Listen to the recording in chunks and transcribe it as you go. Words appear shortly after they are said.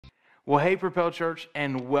Well, hey, Propel Church,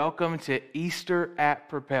 and welcome to Easter at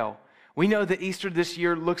Propel. We know that Easter this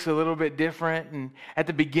year looks a little bit different, and at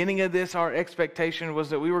the beginning of this, our expectation was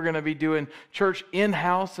that we were going to be doing church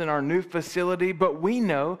in-house in our new facility, but we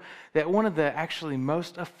know that one of the actually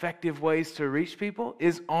most effective ways to reach people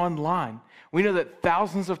is online. We know that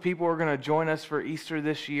thousands of people are going to join us for Easter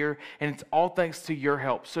this year, and it's all thanks to your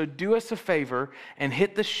help. So do us a favor and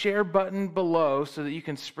hit the share button below so that you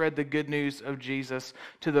can spread the good news of Jesus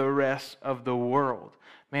to the rest of the world.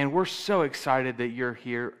 Man, we're so excited that you're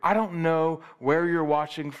here. I don't know where you're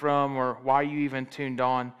watching from or why you even tuned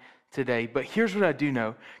on today, but here's what I do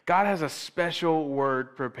know. God has a special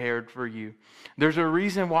word prepared for you. There's a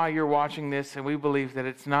reason why you're watching this, and we believe that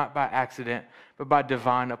it's not by accident, but by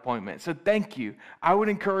divine appointment. So thank you. I would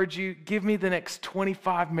encourage you, give me the next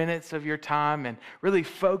 25 minutes of your time and really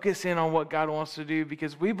focus in on what God wants to do,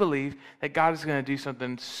 because we believe that God is going to do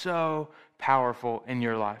something so powerful in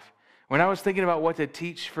your life. When I was thinking about what to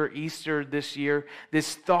teach for Easter this year,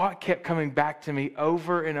 this thought kept coming back to me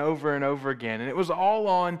over and over and over again. And it was all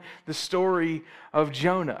on the story of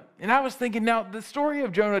Jonah. And I was thinking, now, the story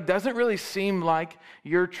of Jonah doesn't really seem like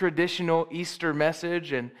your traditional Easter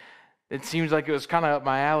message. And it seems like it was kind of up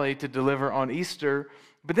my alley to deliver on Easter.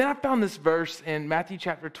 But then I found this verse in Matthew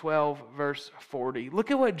chapter 12, verse 40.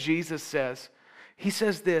 Look at what Jesus says. He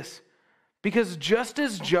says this: "Because just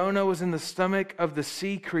as Jonah was in the stomach of the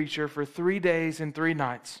sea creature for 3 days and 3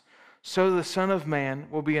 nights, so the Son of Man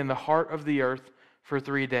will be in the heart of the earth for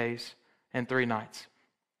 3 days and 3 nights."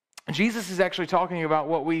 Jesus is actually talking about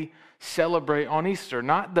what we celebrate on Easter,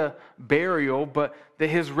 not the burial, but that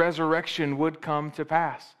his resurrection would come to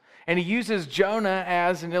pass. And he uses Jonah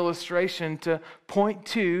as an illustration to point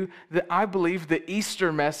to, I believe, the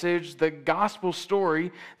Easter message, the gospel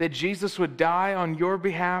story that Jesus would die on your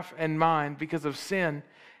behalf and mine because of sin.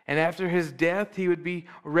 And after his death, he would be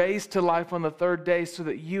raised to life on the 3rd day so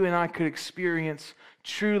that you and I could experience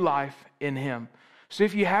true life in him. So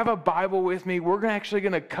if you have a Bible with me, we're actually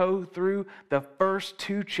going to go through the first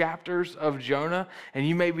 2 chapters of Jonah. And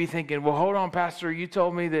you may be thinking, well, hold on, Pastor, you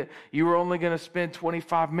told me that you were only going to spend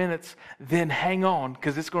 25 minutes. Then hang on,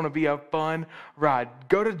 because it's going to be a fun ride.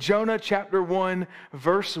 Go to Jonah chapter 1,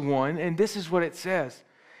 verse 1, and this is what it says.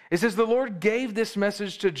 It says, "The Lord gave this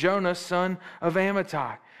message to Jonah, son of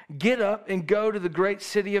Amittai. Get up and go to the great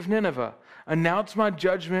city of Nineveh. Announce my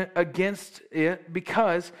judgment against it,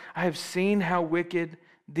 because I have seen how wicked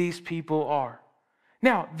these people are."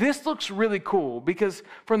 Now, this looks really cool, because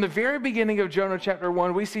from the very beginning of Jonah chapter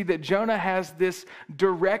 1, we see that Jonah has this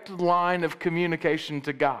direct line of communication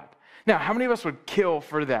to God. Now, how many of us would kill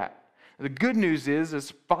for that? The good news is,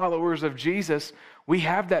 as followers of Jesus, we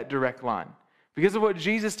have that direct line. Because of what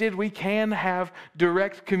Jesus did, we can have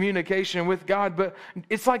direct communication with God. But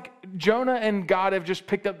it's like Jonah and God have just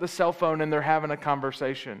picked up the cell phone and they're having a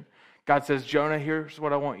conversation. God says, "Jonah, here's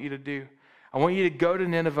what I want you to do. I want you to go to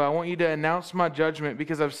Nineveh. I want you to announce my judgment,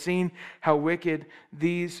 because I've seen how wicked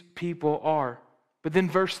these people are." But then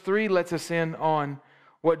verse 3 lets us in on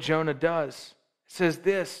what Jonah does. It says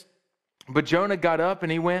this: "But Jonah got up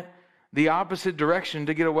and he went the opposite direction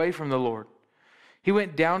to get away from the Lord. He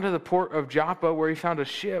went down to the port of Joppa, where he found a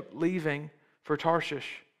ship leaving for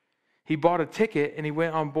Tarshish. He bought a ticket and he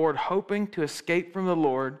went on board, hoping to escape from the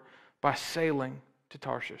Lord by sailing to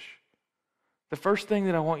Tarshish." The first thing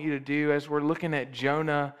that I want you to do, as we're looking at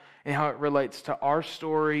Jonah and how it relates to our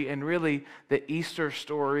story and really the Easter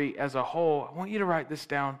story as a whole, I want you to write this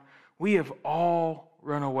down. We have all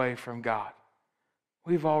run away from God.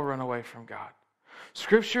 We've all run away from God.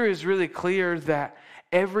 Scripture is really clear that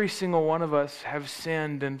every single one of us have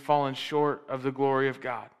sinned and fallen short of the glory of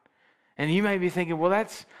God. And you may be thinking, well,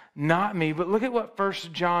 that's not me. But look at what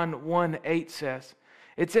 1 John 1:8 says.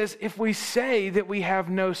 It says, "If we say that we have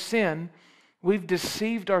no sin, we've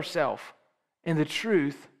deceived ourselves, and the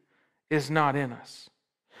truth is not in us."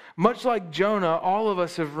 Much like Jonah, all of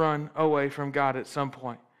us have run away from God at some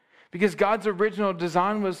point. Because God's original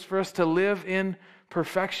design was for us to live in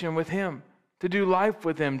perfection with him, to do life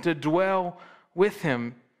with him, to dwell with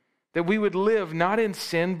him, that we would live not in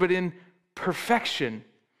sin, but in perfection.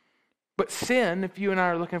 But sin, if you and I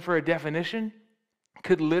are looking for a definition,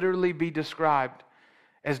 could literally be described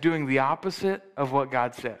as doing the opposite of what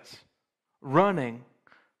God says, running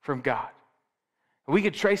from God. We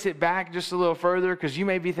could trace it back just a little further, because you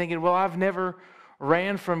may be thinking, well, I've never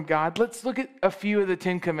ran from God. Let's look at a few of the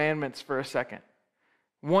 10 commandments for a second.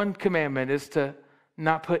 One commandment is to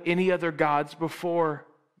not put any other gods before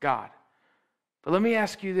God. But let me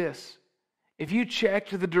ask you this. If you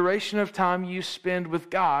checked the duration of time you spend with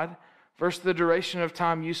God versus the duration of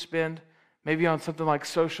time you spend maybe on something like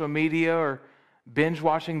social media or binge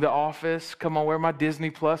watching The Office, come on, where are my Disney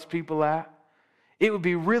Plus people at? It would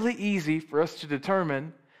be really easy for us to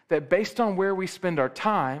determine that based on where we spend our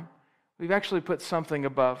time, we've actually put something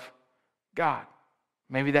above God.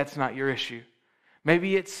 Maybe that's not your issue.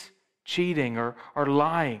 Maybe it's cheating or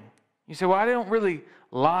lying. You say, well, I don't really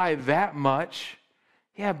lie that much.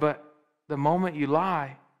 Yeah, but the moment you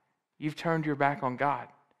lie, you've turned your back on God.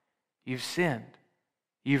 You've sinned.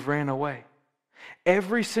 You've ran away.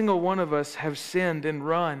 Every single one of us have sinned and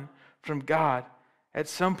run from God at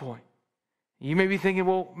some point. You may be thinking,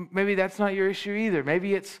 well, maybe that's not your issue either.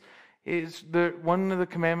 Maybe it's one of the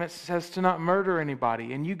commandments says to not murder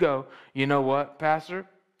anybody. And you go, you know what, Pastor?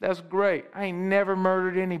 That's great. I ain't never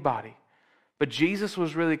murdered anybody. But Jesus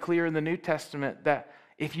was really clear in the New Testament that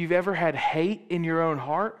if you've ever had hate in your own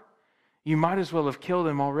heart, you might as well have killed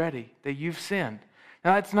him already, that you've sinned.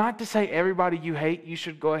 Now, that's not to say everybody you hate, you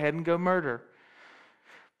should go ahead and go murder.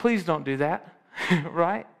 Please don't do that,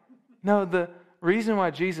 right? No, the reason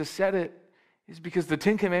why Jesus said it is because the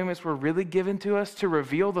Ten Commandments were really given to us to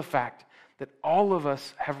reveal the fact that all of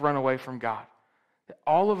us have run away from God, that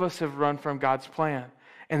all of us have run from God's plan,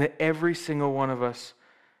 and that every single one of us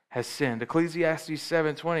has sinned. Ecclesiastes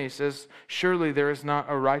 7:20 says, surely there is not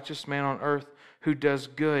a righteous man on earth who does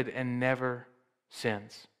good and never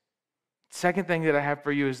sins. Second thing that I have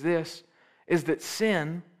for you is this, is that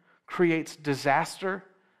sin creates disaster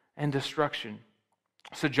and destruction.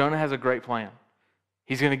 So Jonah has a great plan.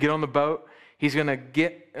 He's going to get on the boat. He's going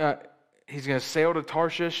to sail to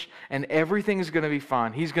Tarshish, and everything is going to be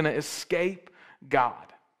fine. He's going to escape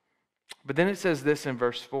God. But then it says this in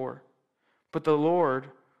verse 4. But the Lord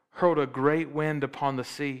hurled a great wind upon the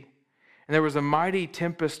sea, and there was a mighty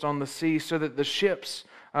tempest on the sea, so that the ships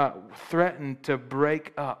threatened to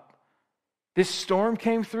break up. This storm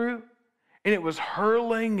came through, and it was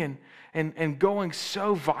hurling and going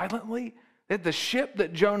so violently that the ship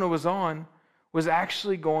that Jonah was on was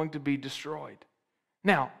actually going to be destroyed.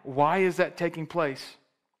 Now, why is that taking place?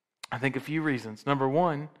 I think a few reasons. Number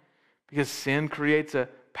one, because sin creates a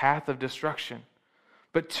path of destruction.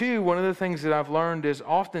 But two, one of the things that I've learned is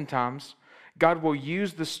oftentimes God will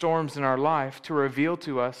use the storms in our life to reveal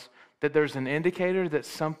to us that there's an indicator that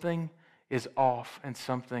something is off and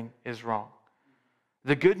something is wrong.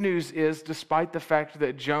 The good news is, despite the fact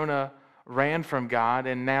that Jonah ran from God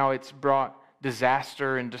and now it's brought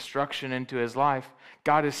disaster and destruction into his life,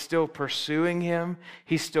 God is still pursuing him.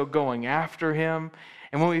 He's still going after him.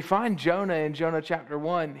 And when we find Jonah in Jonah chapter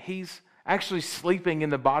 1, he's actually sleeping in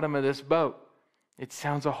the bottom of this boat. It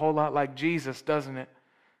sounds a whole lot like Jesus, doesn't it?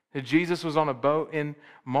 That Jesus was on a boat in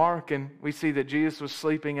Mark, and we see that Jesus was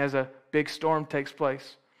sleeping as a big storm takes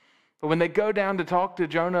place. But when they go down to talk to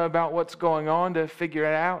Jonah about what's going on to figure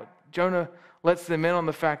it out, Jonah lets them in on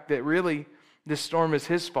the fact that really this storm is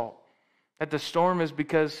his fault. That the storm is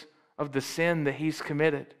because of the sin that he's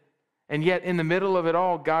committed. And yet in the middle of it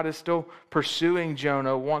all, God is still pursuing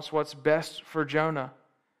Jonah, wants what's best for Jonah.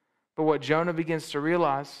 But what Jonah begins to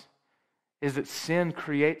realize is that sin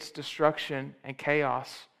creates destruction and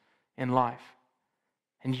chaos in life.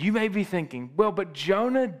 And you may be thinking, well, but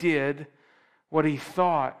Jonah did what he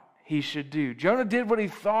thought he should do. Jonah did what he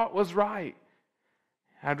thought was right.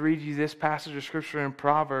 I'd read you this passage of scripture in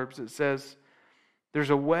Proverbs. It says, there's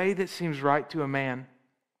a way that seems right to a man,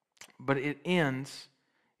 but it ends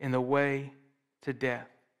in the way to death.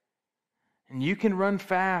 And you can run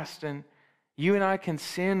fast, and you and I can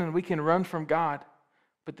sin, and we can run from God.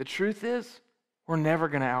 But the truth is, we're never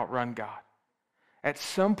going to outrun God. At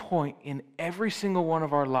some point in every single one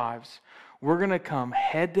of our lives, we're going to come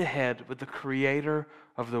head to head with the Creator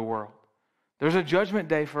of the world. There's a judgment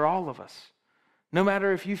day for all of us. No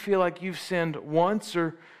matter if you feel like you've sinned once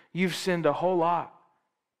or you've sinned a whole lot,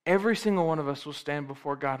 every single one of us will stand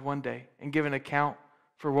before God one day and give an account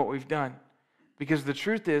for what we've done. Because the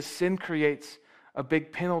truth is, sin creates a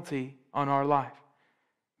big penalty on our life.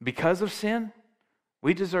 Because of sin,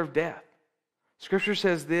 we deserve death. Scripture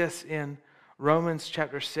says this in Romans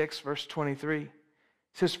chapter 6, verse 23. It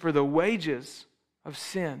says, for the wages of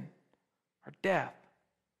sin are death.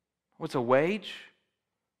 What's a wage?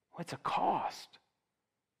 What's a cost?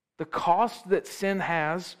 The cost that sin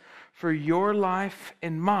has for your life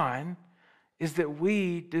and mine is that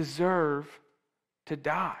we deserve to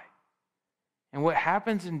die. And what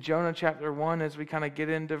happens in Jonah chapter 1 as we kind of get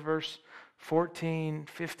into verse 14,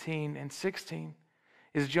 15, and 16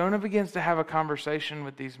 is Jonah begins to have a conversation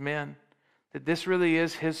with these men that this really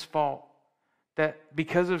is his fault. That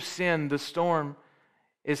because of sin, the storm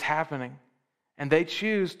is happening. And they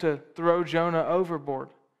choose to throw Jonah overboard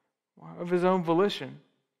of his own volition.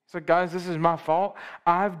 So guys, this is my fault.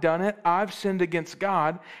 I've done it. I've sinned against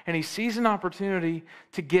God. And he sees an opportunity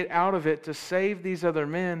to get out of it, to save these other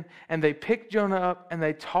men. And they pick Jonah up and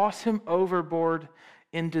they toss him overboard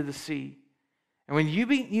into the sea. And when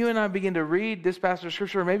you and I begin to read this passage of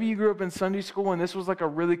Scripture, maybe you grew up in Sunday school and this was like a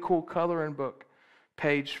really cool coloring book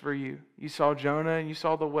page for you. You saw Jonah and you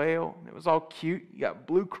saw the whale. And it was all cute. You got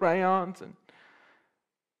blue crayons.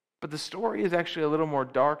 But the story is actually a little more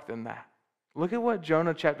dark than that. Look at what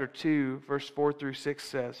Jonah chapter 2, verse 4 through 6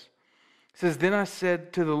 says. It says, "Then I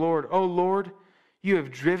said to the Lord, 'O Lord, you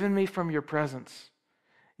have driven me from your presence.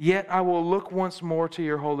 Yet I will look once more to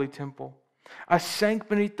your holy temple. I sank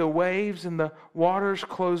beneath the waves and the waters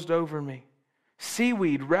closed over me.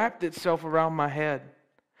 Seaweed wrapped itself around my head.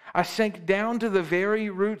 I sank down to the very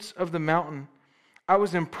roots of the mountain. I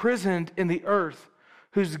was imprisoned in the earth,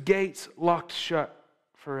 whose gates locked shut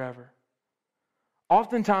forever.'"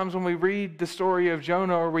 Oftentimes when we read the story of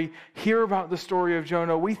Jonah or we hear about the story of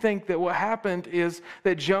Jonah, we think that what happened is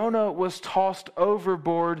that Jonah was tossed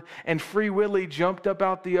overboard and Free Willy jumped up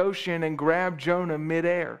out the ocean and grabbed Jonah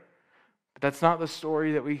midair. But that's not the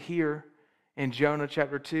story that we hear in Jonah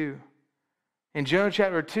chapter 2. In Jonah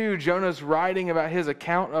chapter 2, Jonah's writing about his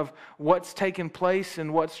account of what's taken place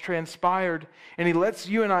and what's transpired, and he lets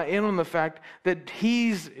you and I in on the fact that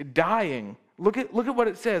he's dying. Look at what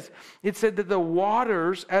it says. It said that the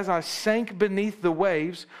waters, as I sank beneath the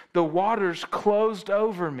waves, the waters closed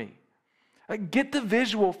over me. Get the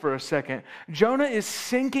visual for a second. Jonah is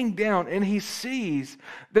sinking down and he sees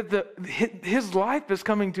that his life is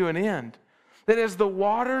coming to an end. That as the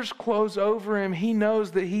waters close over him, he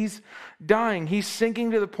knows that he's dying. He's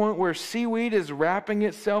sinking to the point where seaweed is wrapping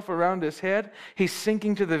itself around his head. He's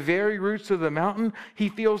sinking to the very roots of the mountain. He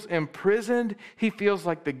feels imprisoned. He feels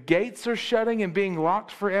like the gates are shutting and being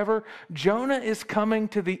locked forever. Jonah is coming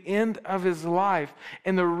to the end of his life.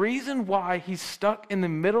 And the reason why he's stuck in the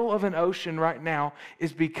middle of an ocean right now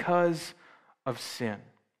is because of sin.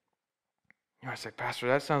 You might say, "Pastor,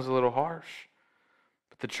 that sounds a little harsh."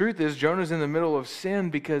 The truth is, Jonah's in the middle of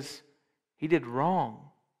sin because he did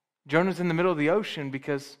wrong. Jonah's in the middle of the ocean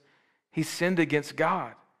because he sinned against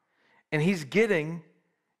God. And he's getting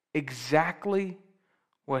exactly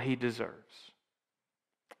what he deserves.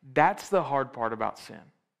 That's the hard part about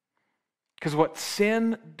sin. Because what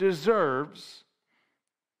sin deserves,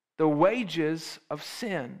 the wages of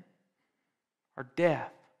sin, are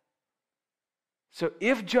death. So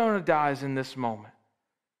if Jonah dies in this moment,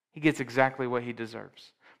 he gets exactly what he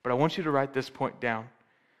deserves. But I want you to write this point down.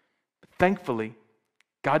 Thankfully,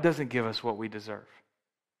 God doesn't give us what we deserve.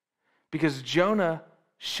 Because Jonah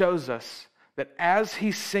shows us that as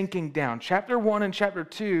he's sinking down, chapter 1 and chapter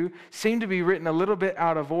 2 seem to be written a little bit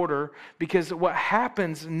out of order, because what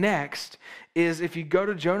happens next is, if you go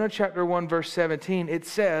to Jonah chapter 1 verse 17, it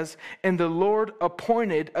says, "And the Lord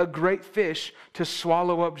appointed a great fish to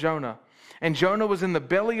swallow up Jonah. And Jonah was in the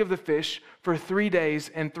belly of the fish for 3 days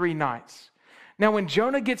and 3 nights." Now, when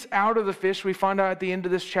Jonah gets out of the fish, we find out at the end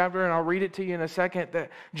of this chapter, and I'll read it to you in a second, that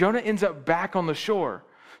Jonah ends up back on the shore.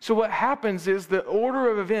 So what happens is, the order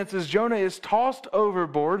of events is Jonah is tossed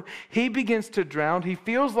overboard. He begins to drown. He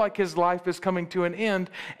feels like his life is coming to an end,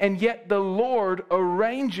 and yet the Lord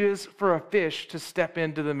arranges for a fish to step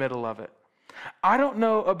into the middle of it. I don't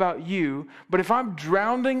know about you, but if I'm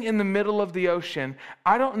drowning in the middle of the ocean,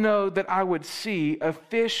 I don't know that I would see a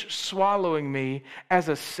fish swallowing me as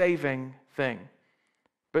a saving thing.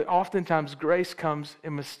 But oftentimes grace comes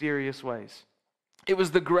in mysterious ways. It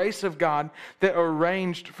was the grace of God that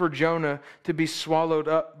arranged for Jonah to be swallowed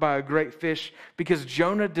up by a great fish, because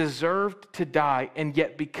Jonah deserved to die, and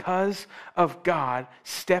yet because of God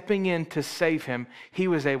stepping in to save him, he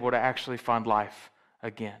was able to actually find life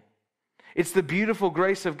again. It's the beautiful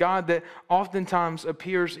grace of God that oftentimes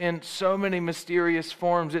appears in so many mysterious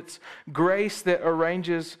forms. It's grace that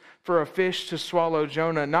arranges for a fish to swallow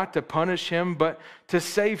Jonah, not to punish him, but to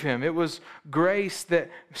save him. It was grace that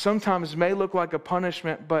sometimes may look like a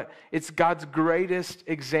punishment, but it's God's greatest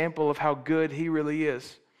example of how good he really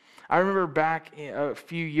is. I remember back a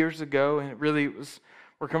few years ago, and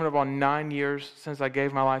we're coming up on 9 years since I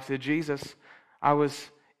gave my life to Jesus. I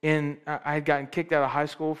had gotten kicked out of high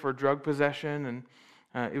school for drug possession,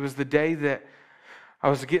 and it was the day that I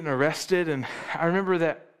was getting arrested. And I remember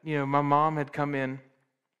that, my mom had come in,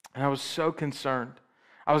 and I was so concerned.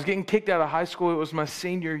 I was getting kicked out of high school. It was my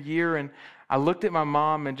senior year, and I looked at my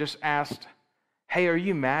mom and just asked, "Hey, are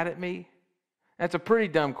you mad at me?" That's a pretty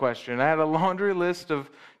dumb question. I had a laundry list of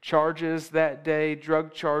charges that day,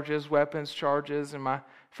 drug charges, weapons charges, and my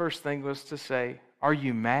first thing was to say, "Are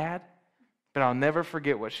you mad?" But I'll never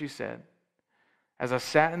forget what she said. as I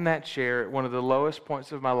sat in that chair at one of the lowest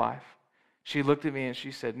points of my life, she looked at me and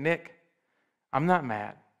she said, "Nick, I'm not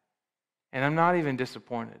mad, and I'm not even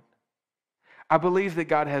disappointed. I believe that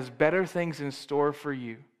God has better things in store for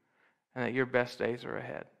you and that your best days are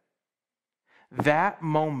ahead." That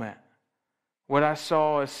moment, what I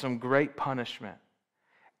saw as some great punishment,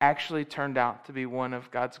 actually turned out to be one of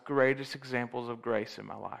God's greatest examples of grace in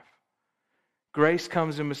my life. Grace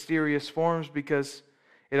comes in mysterious forms because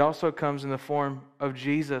it also comes in the form of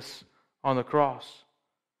Jesus on the cross.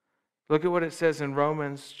 Look at what it says in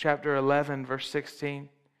Romans chapter 11, verse 16.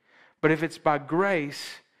 "But if it's by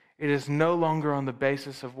grace, it is no longer on the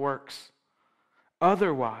basis of works.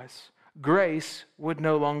 Otherwise, grace would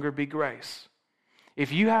no longer be grace."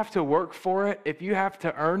 If you have to work for it, if you have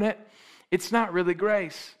to earn it, it's not really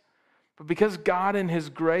grace. But because God in His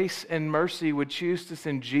grace and mercy would choose to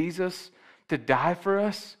send Jesus to die for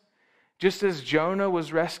us, just as Jonah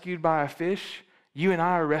was rescued by a fish, you and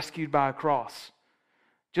I are rescued by a cross.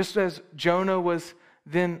 Just as Jonah was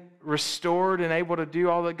then restored and able to do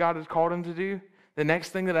all that God had called him to do, the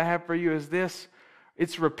next thing that I have for you is this.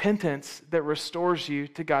 It's repentance that restores you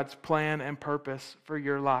to God's plan and purpose for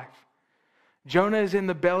your life. Jonah is in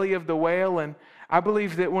the belly of the whale, and I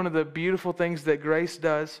believe that one of the beautiful things that grace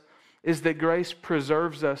does is that grace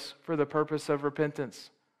preserves us for the purpose of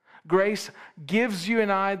repentance. Grace gives you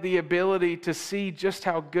and I the ability to see just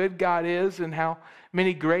how good God is and how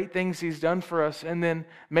many great things He's done for us, and then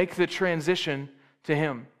make the transition to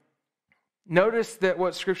Him. Notice that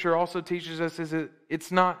what Scripture also teaches us is that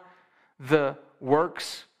it's not the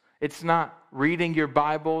works, it's not reading your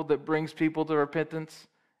Bible that brings people to repentance.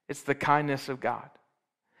 It's the kindness of God.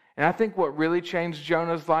 And I think what really changed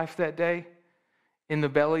Jonah's life that day in the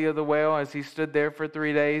belly of the whale, as he stood there for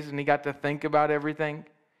 3 days and he got to think about everything,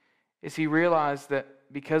 is he realized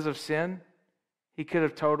that because of sin, he could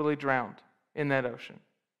have totally drowned in that ocean.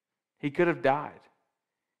 He could have died.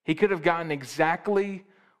 He could have gotten exactly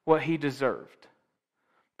what he deserved.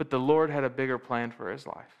 But the Lord had a bigger plan for his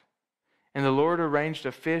life. And the Lord arranged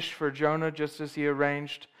a fish for Jonah just as He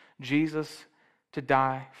arranged Jesus to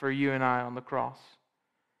die for you and I on the cross.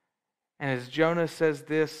 And as Jonah says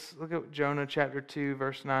this, look at Jonah chapter 2,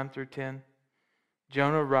 verse 9 through 10.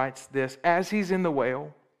 Jonah writes this, as he's in the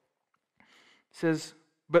whale, says,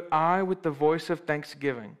 "But I, with the voice of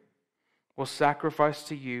thanksgiving, will sacrifice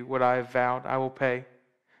to you what I have vowed I will pay.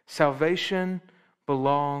 Salvation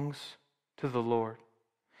belongs to the Lord."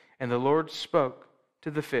 And the Lord spoke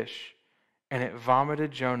to the fish, and it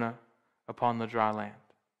vomited Jonah upon the dry land.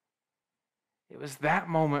 It was that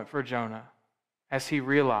moment for Jonah as he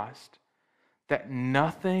realized that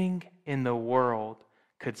nothing in the world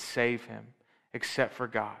could save him except for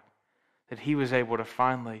God, that he was able to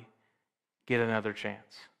finally get another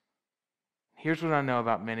chance. Here's what I know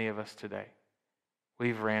about many of us today.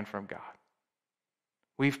 We've ran from God.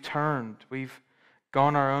 We've turned. We've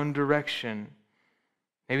gone our own direction.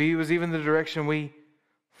 Maybe it was even the direction we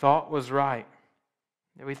thought was right,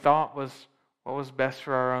 that we thought was what was best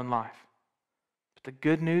for our own life. But the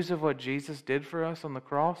good news of what Jesus did for us on the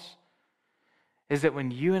cross is that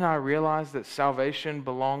when you and I realize that salvation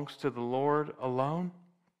belongs to the Lord alone,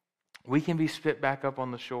 we can be spit back up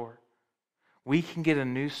on the shore. We can get a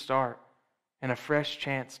new start and a fresh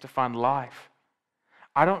chance to find life.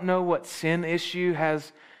 I don't know what sin issue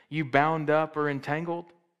has you bound up or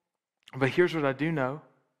entangled, but here's what I do know.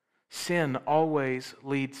 Sin always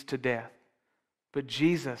leads to death. But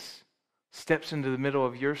Jesus steps into the middle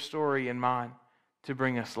of your story and mine to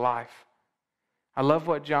bring us life. I love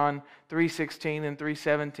what John 3:16 and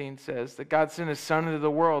 3:17 says, that God sent His Son into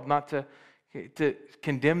the world not to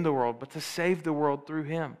condemn the world, but to save the world through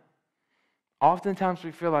Him. Oftentimes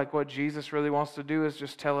we feel like what Jesus really wants to do is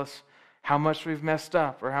just tell us how much we've messed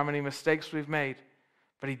up or how many mistakes we've made.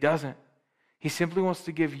 But He doesn't. He simply wants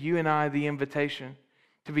to give you and I the invitation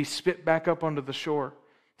to be spit back up onto the shore,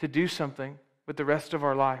 to do something with the rest of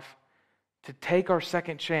our life, to take our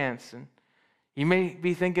second chance. And you may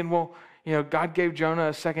be thinking, well, God gave Jonah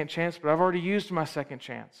a second chance, but I've already used my second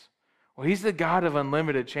chance. Well, He's the God of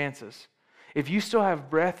unlimited chances. If you still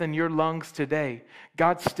have breath in your lungs today,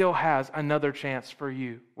 God still has another chance for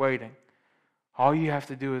you waiting. All you have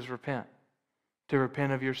to do is repent, to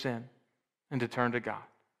repent of your sin and to turn to God.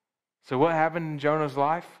 So what happened in Jonah's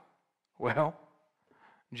life? Well,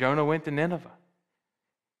 Jonah went to Nineveh.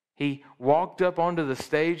 He walked up onto the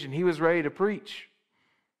stage and he was ready to preach.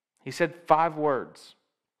 He said 5 words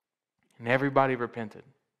and everybody repented.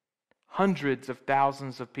 Hundreds of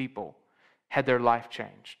thousands of people had their life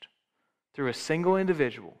changed through a single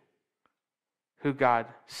individual who God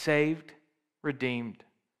saved, redeemed,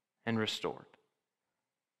 and restored.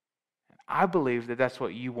 I believe that that's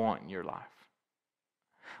what you want in your life.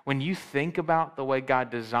 When you think about the way God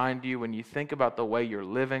designed you, when you think about the way you're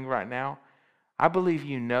living right now, I believe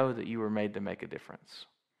you know that you were made to make a difference.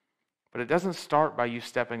 But it doesn't start by you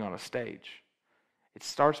stepping on a stage. It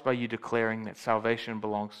starts by you declaring that salvation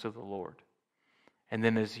belongs to the Lord. And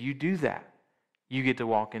then as you do that, you get to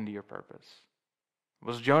walk into your purpose.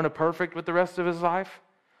 Was Jonah perfect with the rest of his life?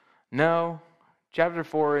 No. Chapter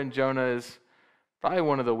 4 in Jonah is probably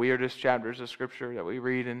one of the weirdest chapters of Scripture that we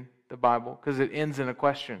read in the Bible because it ends in a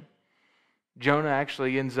question. Jonah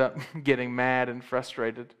actually ends up getting mad and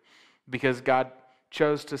frustrated because God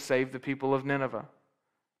chose to save the people of Nineveh.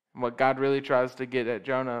 And what God really tries to get at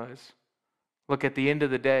Jonah is, look, at the end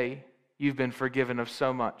of the day, you've been forgiven of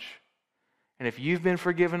so much. And if you've been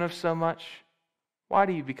forgiven of so much, why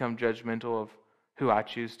do you become judgmental of who I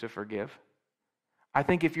choose to forgive? I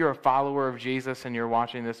think if you're a follower of Jesus and you're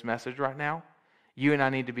watching this message right now, you and I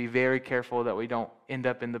need to be very careful that we don't end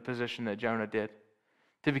up in the position that Jonah did,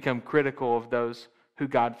 to become critical of those who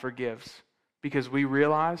God forgives, because we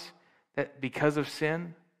realize that because of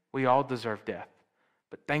sin, we all deserve death.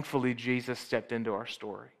 But thankfully, Jesus stepped into our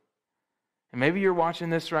story. And maybe you're watching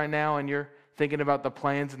this right now and you're thinking about the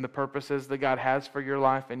plans and the purposes that God has for your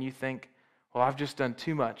life, and you think, well, I've just done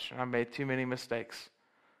too much and I've made too many mistakes.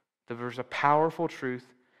 There's a powerful truth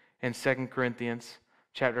in 2 Corinthians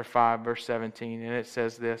chapter 5, verse 17, and it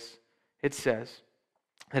says this. It says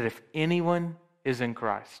that if anyone is in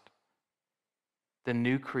Christ, the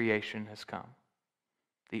new creation has come.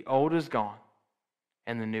 The old is gone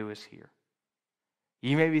and the new is here.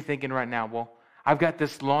 You may be thinking right now, well, I've got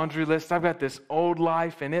this laundry list, I've got this old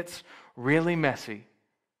life, and it's really messy.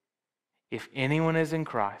 If anyone is in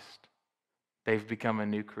Christ, they've become a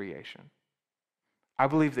new creation. I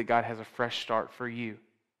believe that God has a fresh start for you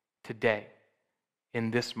today, in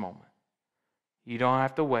this moment. You don't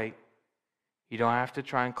have to wait. You don't have to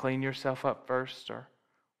try and clean yourself up first or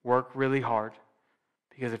work really hard.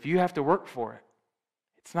 Because if you have to work for it,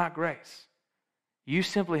 it's not grace. You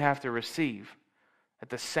simply have to receive that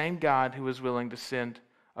the same God who was willing to send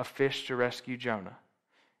a fish to rescue Jonah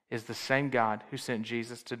is the same God who sent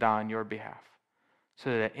Jesus to die on your behalf, so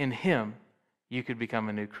that in Him you could become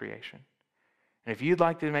a new creation. And if you'd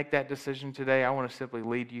like to make that decision today, I want to simply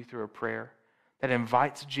lead you through a prayer that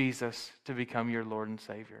invites Jesus to become your Lord and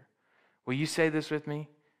Savior. Will you say this with me?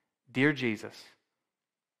 Dear Jesus,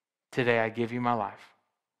 today I give you my life.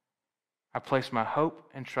 I place my hope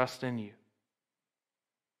and trust in you.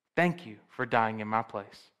 Thank you for dying in my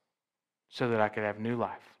place so that I could have new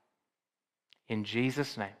life. In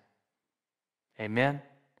Jesus' name, amen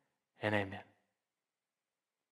and amen.